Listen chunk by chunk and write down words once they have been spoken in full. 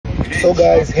So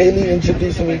guys, Hailey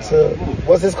introduced me to,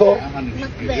 what's this called?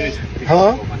 Mukbang.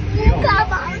 Huh?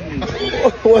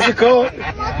 Mukbang. What's it called?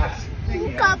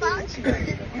 Mukbang.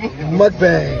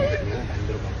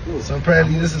 Mukbang. So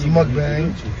apparently this is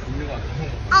mukbang.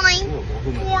 I'm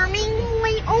forming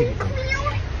my own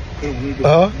community.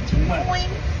 Huh? I'm forming.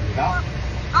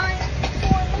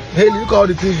 Hailey, look at all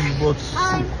the things you bought.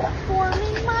 I'm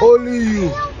forming my Only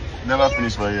you. Never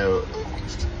finished my year.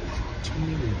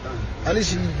 At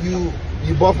least you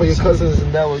bought for your cousins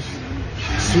and that was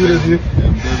sweet of you.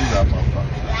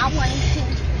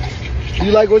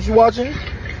 You like what you watching?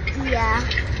 Yeah.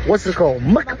 What's it called?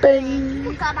 Mukbang.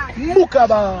 Mukbang.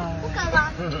 Mukbang.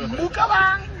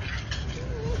 Mukbang.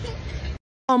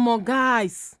 Mukbang.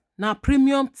 Guys, now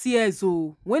premium tears.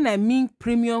 Oh, when I mean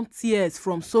premium tears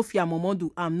from Sophia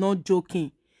Momodu, I'm not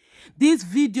joking. This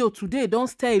video today don't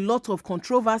stir a lot of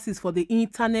controversies for the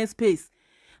internet space.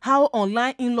 How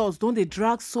online in-laws don't they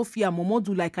drag Sophia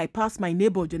Momodu like I pass my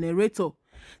neighbor generator.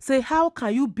 Say, how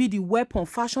can you be the weapon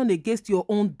fashioned against your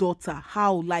own daughter?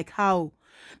 How? Like how?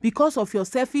 Because of your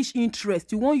selfish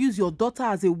interest, you won't use your daughter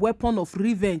as a weapon of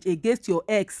revenge against your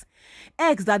ex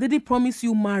that didn't promise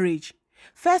you marriage.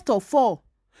 First of all,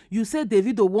 you say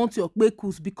Davido wants your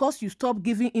kpekus because you stopped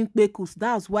giving him kpekus.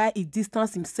 That's why he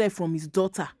distanced himself from his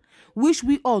daughter, which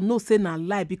we all know say na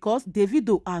lie, because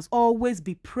Davido has always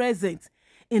been present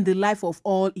in the life of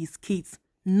all his kids.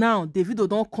 Now Davido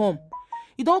don't come.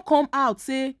 He don't come out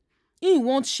say he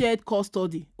want shared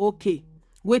custody. Okay,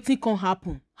 wetin can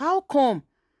happen? How come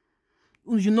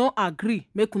you no agree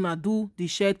make una do the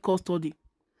shared custody?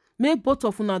 Make both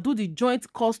of una do the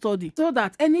joint custody, so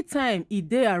that anytime he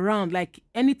dey around, like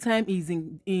anytime he's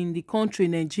in the country,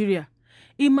 Nigeria,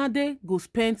 Imade go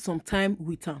spend some time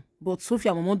with am. But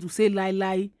Sophia Momodu say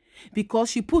lie because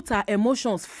she put her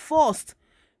emotions first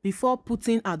before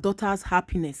putting her daughter's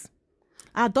happiness.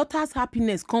 Her daughter's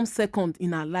happiness comes second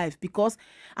in her life, because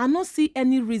I don't see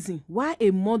any reason why a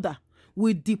mother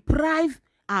will deprive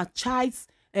her child's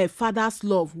father's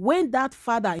love when that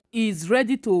father is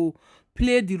ready to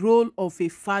play the role of a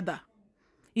father.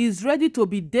 Is ready to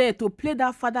be there to play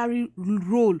that fatherly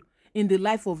role in the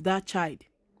life of that child.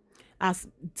 As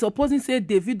supposing say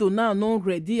Davido now not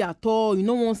ready at all, you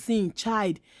know, won't see him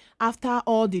child after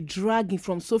all the dragging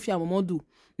from Sophia Momodu.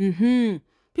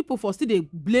 People for still they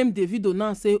blame Davido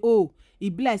now, say, oh, he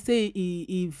be like say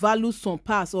he values some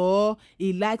pass, or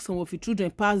he likes some of his children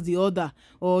past the other,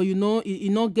 or you know, he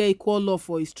not get equal love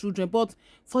for his children. But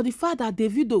for the fact that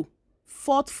Davido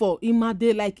fought for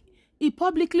Imade, like he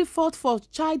publicly fought for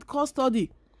child custody,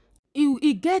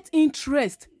 he get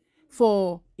interest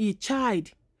for a child.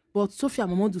 But Sophia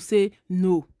Momodu say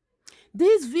no.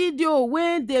 This video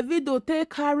when Davido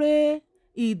take carry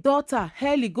his daughter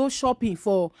Hailey go shopping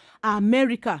for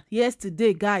America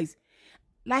yesterday, guys,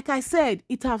 like I said,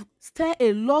 it have stirred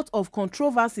a lot of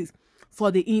controversies for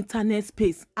the internet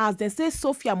space, as they say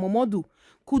Sophia Momodu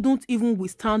couldn't even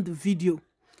withstand the video.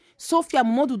 Sophia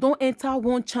Momodu don't enter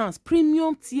one chance.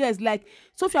 Premium tears, like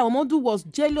Sophia Momodu was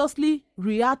jealously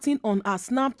reacting on her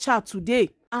Snapchat today.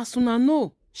 As una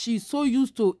know, she's so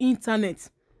used to internet.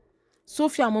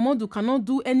 Sophia Momodu cannot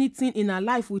do anything in her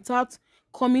life without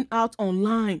coming out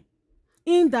online.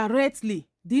 Indirectly,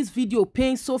 this video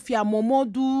pains Sophia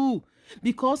Momodu,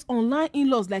 because online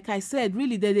in-laws, like I said,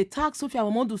 really they tag Sophia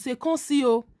Momodu, say, come see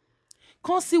oh,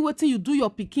 come see wetin you do your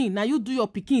pikin. Now you do your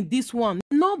pikin this one.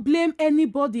 Not blame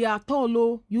anybody at all.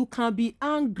 Oh, you can be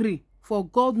angry for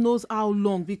God knows how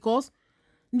long, because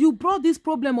you brought this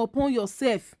problem upon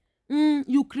yourself.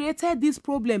 You created this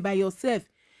problem by yourself.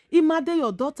 Imagine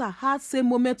your daughter had same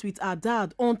moment with her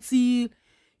dad until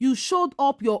you showed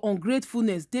up your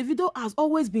ungratefulness. Davido has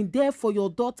always been there for your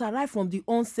daughter right from the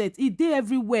onset. He dey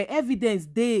everywhere. Evidence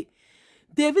dey.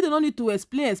 Davido don't need to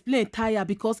explain tire,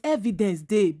 because evidence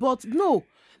dey. But no,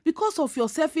 because of your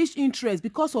selfish interest,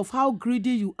 because of how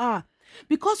greedy you are,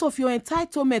 because of your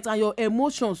entitlement and your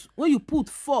emotions, when you put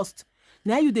first,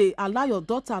 now you dey allow your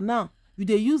daughter now. You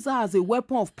dey use her as a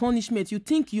weapon of punishment. You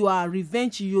think you are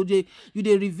revenge. You dey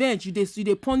revenge. You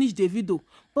dey punish Davido.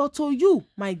 But to you,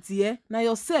 my dear, now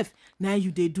yourself, now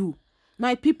you dey do.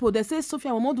 My people, they say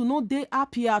Sophia Momodu no dey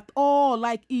happy at all.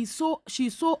 Like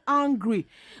she's so angry,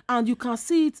 and you can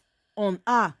see it on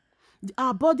her.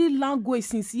 Her body language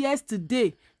since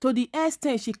yesterday, to the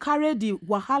extent she carried the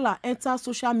wahala enter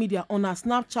social media on her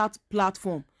Snapchat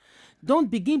platform.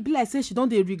 Don't begin be like say she don't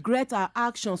dey regret her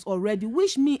actions already,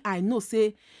 which me I know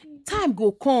say time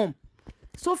go come.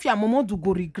 Sophia Momodu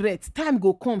go regret. Time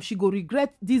go come, she go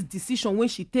regret this decision when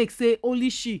she takes, say only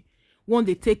she want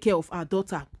to take care of her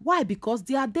daughter. Why? Because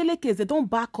they are delicates, they don't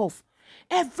back off.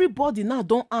 Everybody now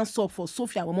don't answer for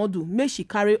Sophia Momodu. Make she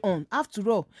carry on. After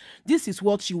all, this is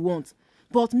what she wants.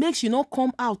 But make she not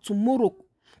come out tomorrow,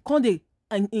 come they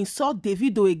and insult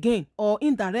Davido again, or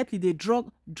indirectly they drag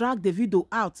Davido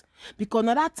out, because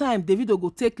at that time Davido go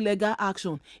take legal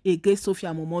action against Sophia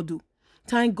Momodu.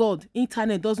 Thank God,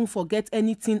 internet doesn't forget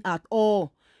anything at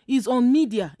all. It's on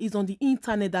media, it's on the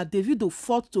internet that Davido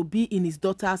fought to be in his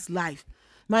daughter's life.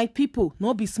 My people,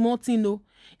 not be small thing, no.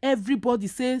 Everybody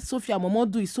says Sophia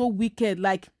Momodu is so wicked,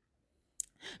 like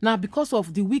now because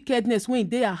of the wickedness when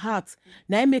they are heart,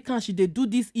 now make she they do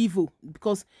this evil,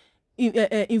 because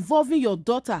involving your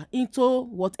daughter into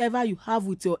whatever you have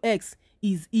with your ex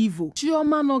is evil.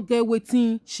 Chioma not get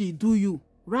wetin she do you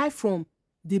right from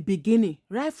the beginning,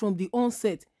 right from the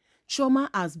onset. Chioma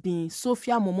has been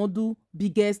Sophia Momodu's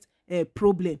biggest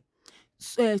problem.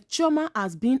 Chioma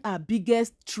has been her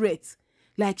biggest threat.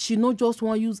 Like she not just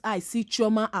want use eye see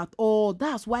Chioma at all.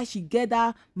 That's why she get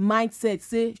that mindset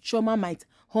say Chioma might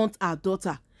hunt her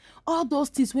daughter. All those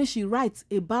things when she writes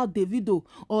about Davido,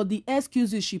 or the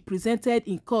excuses she presented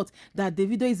in court that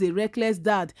Davido is a reckless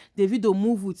dad, Davido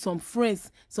moved with some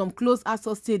friends, some close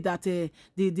associates, that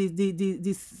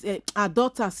her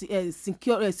daughter's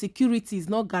security is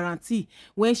not guaranteed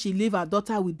when she leave her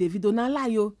daughter with Davido. Na lie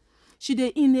yo. She dey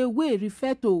in a way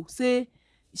refer to say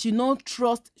she not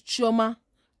trust Chioma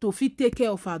to fit take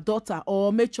care of her daughter,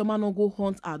 or make Chioma no go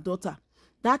hunt her daughter.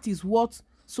 That is what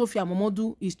Sophia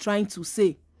Momodu is trying to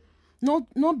say.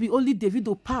 Not be only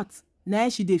Davido part now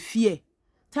she dey fear.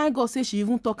 Thank God say she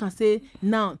even talk and say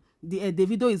now the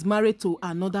Davido is married to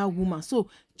another woman. So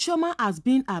Chioma has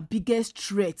been her biggest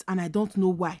threat, and I don't know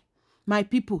why. My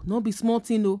people, not be small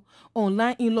thing, no.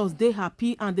 Online in-laws they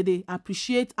happy and they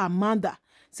appreciate Amanda.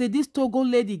 Say this Togo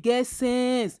lady get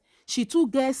sense. She too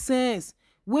get sense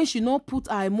when she not put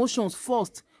her emotions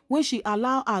first. When she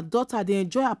allow her daughter to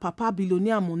enjoy her papa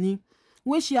billionaire money.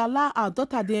 When she allow her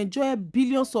daughter to enjoy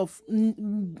billions of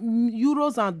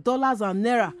euros and dollars and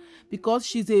naira, because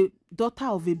she's a daughter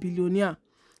of a billionaire.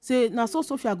 Say now so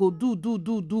Sophia go do.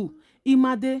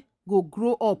 Imade go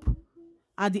grow up.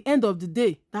 At the end of the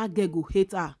day, that girl go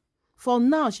hate her. For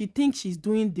now, she thinks she's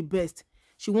doing the best.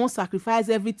 She won't sacrifice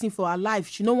everything for her life.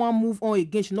 She no want move on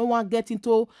again. She no want get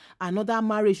into another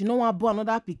marriage. She no want born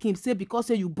another pikin. Say because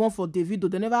say you born for Davido,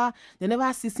 they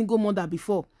never see single mother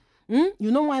before. You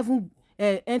no want even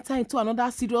enter into another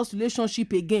serious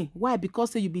relationship again. Why?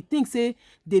 Because say you be think say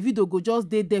Davido go just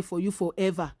dey there for you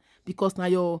forever, because na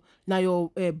your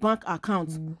bank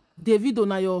account. Davido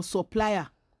na your supplier.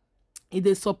 If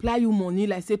they supply you money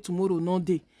like say tomorrow no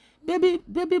day.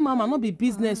 Baby mama no be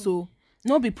business, so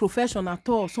no be profession at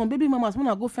all. Some baby mamas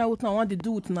wanna go find what I want to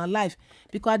do with their life,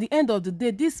 because at the end of the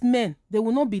day, these men, they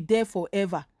will not be there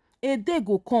forever. A day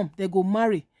go come, they go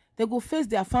marry, they go face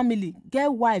their family,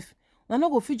 get wife. They're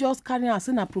not go fit just carry and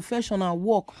say na profession and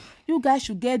work. You guys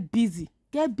should get busy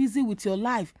with your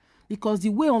life, because the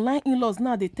way online in-laws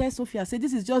now they tell Sophia say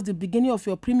this is just the beginning of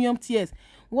your premium tiers.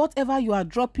 Whatever you are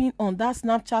dropping on that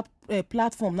Snapchat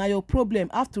platform, now your problem.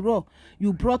 After all,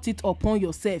 you brought it upon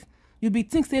yourself. You be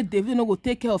think say Davido no go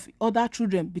take care of other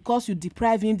children because you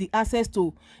deprive him the access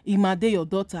to Imade, your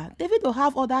daughter. Davido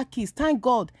have other kids. Thank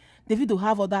God Davido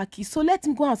have other kids. So let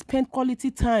him go and spend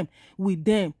quality time with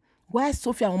them. Why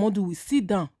Sophia Momodu will sit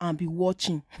down and be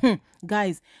watching.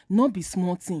 Guys, not be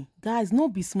small thing. Guys,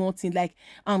 not be small thing. Like,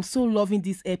 I'm so loving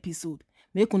this episode.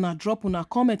 Make una drop una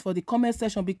comment for the comment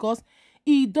section, because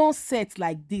e don't set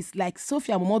like this. Like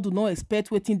Sophia Momodu no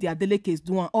expect waiting their delicates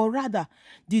doing, or rather,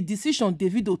 the decision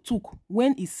Davido took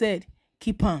when he said,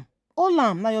 keep am.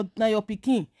 Olam, na your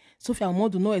pikin. Sophia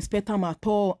Momodu no expect am at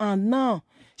all, and now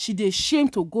she dey shame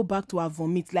to go back to her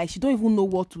vomit. Like she don't even know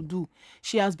what to do.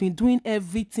 She has been doing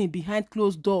everything behind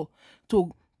closed door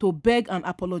to beg and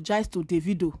apologize to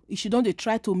Davido. She don't dey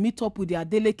try to meet up with their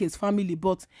delicates family,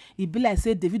 but e be like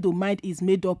say Davido mind is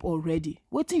made up already.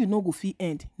 Wetin you no go fit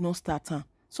end, no start am.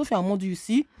 Sophia Momodu, you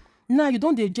see, now you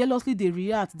don't they jealously they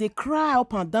react, they cry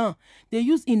up and down, they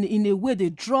use in a way they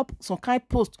drop some kind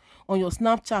post on your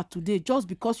Snapchat today just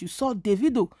because you saw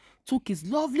Davido took his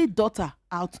lovely daughter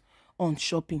out on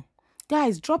shopping.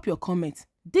 Guys, drop your comments.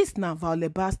 This na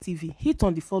Violet Bass TV. Hit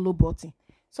on the follow button,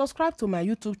 subscribe to my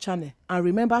YouTube channel, and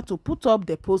remember to put up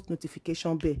the post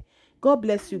notification bell. God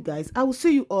bless you guys. I will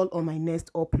see you all on my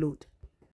next upload.